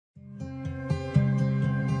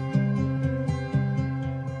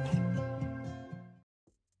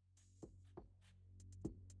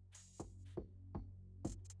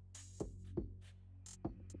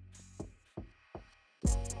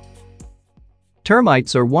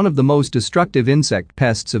Termites are one of the most destructive insect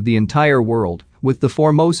pests of the entire world, with the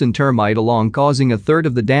Formosan termite alone causing a third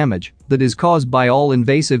of the damage that is caused by all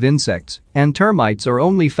invasive insects, and termites are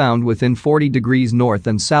only found within 40 degrees north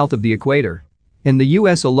and south of the equator. In the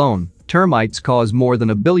US alone, termites cause more than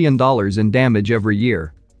 $1 billion in damage every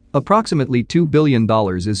year. Approximately $2 billion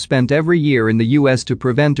is spent every year in the US to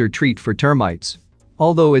prevent or treat for termites.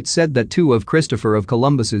 Although it's said that two of Christopher of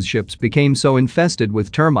Columbus's ships became so infested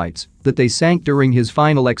with termites that they sank during his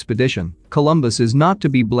final expedition, Columbus is not to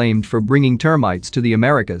be blamed for bringing termites to the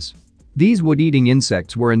Americas. These wood-eating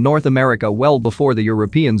insects were in North America well before the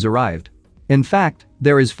Europeans arrived. In fact,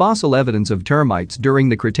 there is fossil evidence of termites during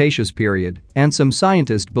the Cretaceous period, and some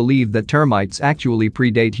scientists believe that termites actually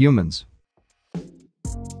predate humans.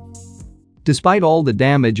 Despite all the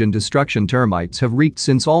damage and destruction termites have wreaked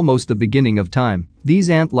since almost the beginning of time, these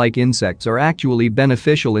ant-like insects are actually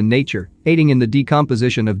beneficial in nature, aiding in the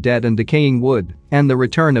decomposition of dead and decaying wood and the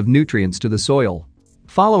return of nutrients to the soil.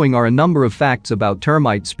 Following are a number of facts about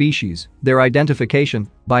termite species, their identification,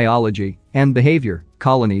 biology, and behavior,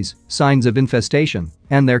 colonies, signs of infestation,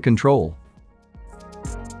 and their control.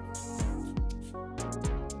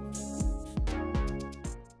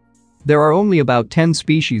 There are only about 10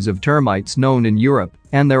 species of termites known in Europe,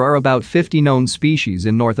 and there are about 50 known species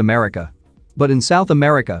in North America. But in South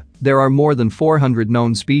America, there are more than 400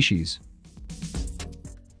 known species.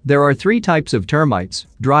 There are three types of termites: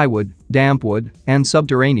 drywood, dampwood, and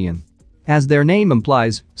subterranean. As their name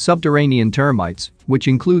implies, subterranean termites, which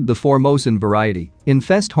include the Formosan variety,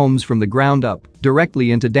 infest homes from the ground up,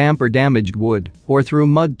 directly into damp or damaged wood, or through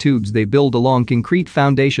mud tubes they build along concrete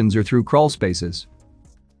foundations or through crawl spaces.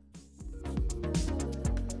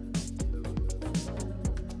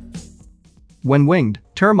 When winged,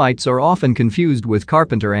 termites are often confused with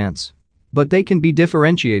carpenter ants. But they can be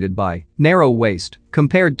differentiated by narrow waist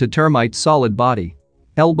compared to termites' solid body,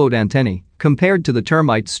 elbowed antennae compared to the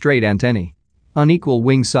termites' straight antennae, unequal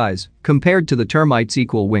wing size compared to the termites'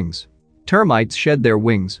 equal wings. Termites shed their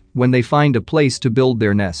wings when they find a place to build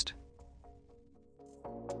their nest.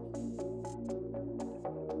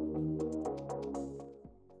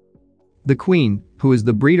 The queen, who is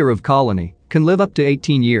the breeder of colony, can live up to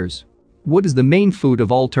 18 years. Wood is the main food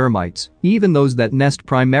of all termites, even those that nest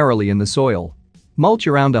primarily in the soil. Mulch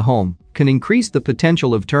around a home can increase the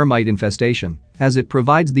potential of termite infestation, as it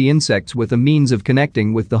provides the insects with a means of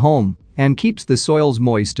connecting with the home and keeps the soils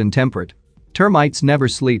moist and temperate. Termites never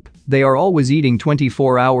sleep, they are always eating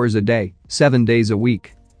 24 hours a day, 7 days a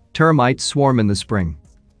week. Termites swarm in the spring.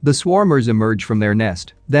 The swarmers emerge from their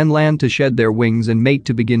nest, then land to shed their wings and mate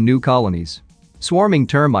to begin new colonies. Swarming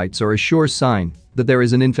termites are a sure sign that there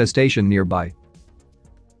is an infestation nearby.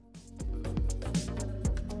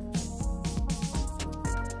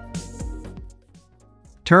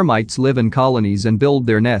 Termites live in colonies and build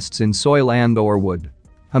their nests in soil and/or wood.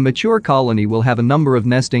 A mature colony will have a number of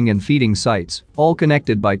nesting and feeding sites, all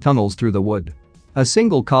connected by tunnels through the wood. A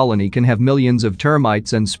single colony can have millions of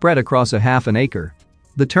termites and spread across a half an acre.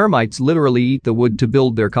 The termites literally eat the wood to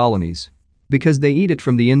build their colonies. Because they eat it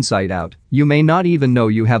from the inside out, you may not even know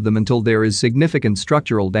you have them until there is significant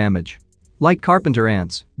structural damage. Like carpenter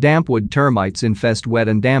ants, dampwood termites infest wet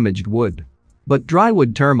and damaged wood. But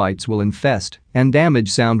drywood termites will infest and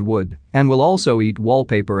damage sound wood and will also eat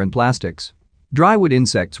wallpaper and plastics. Drywood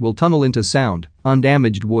insects will tunnel into sound,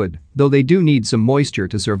 undamaged wood, though they do need some moisture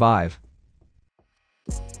to survive.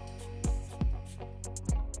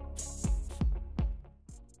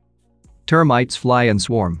 Termites fly and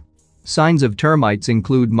swarm. Signs of termites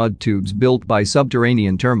include mud tubes built by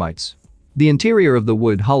subterranean termites. The interior of the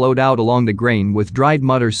wood hollowed out along the grain with dried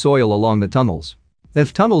mud or soil along the tunnels.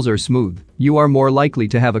 If tunnels are smooth, you are more likely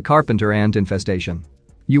to have a carpenter ant infestation.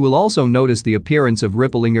 You will also notice the appearance of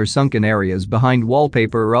rippling or sunken areas behind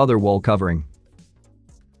wallpaper or other wall covering.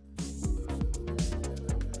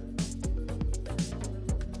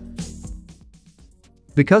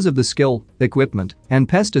 Because of the skill, equipment, and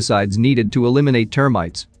pesticides needed to eliminate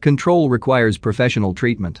termites, control requires professional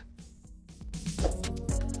treatment.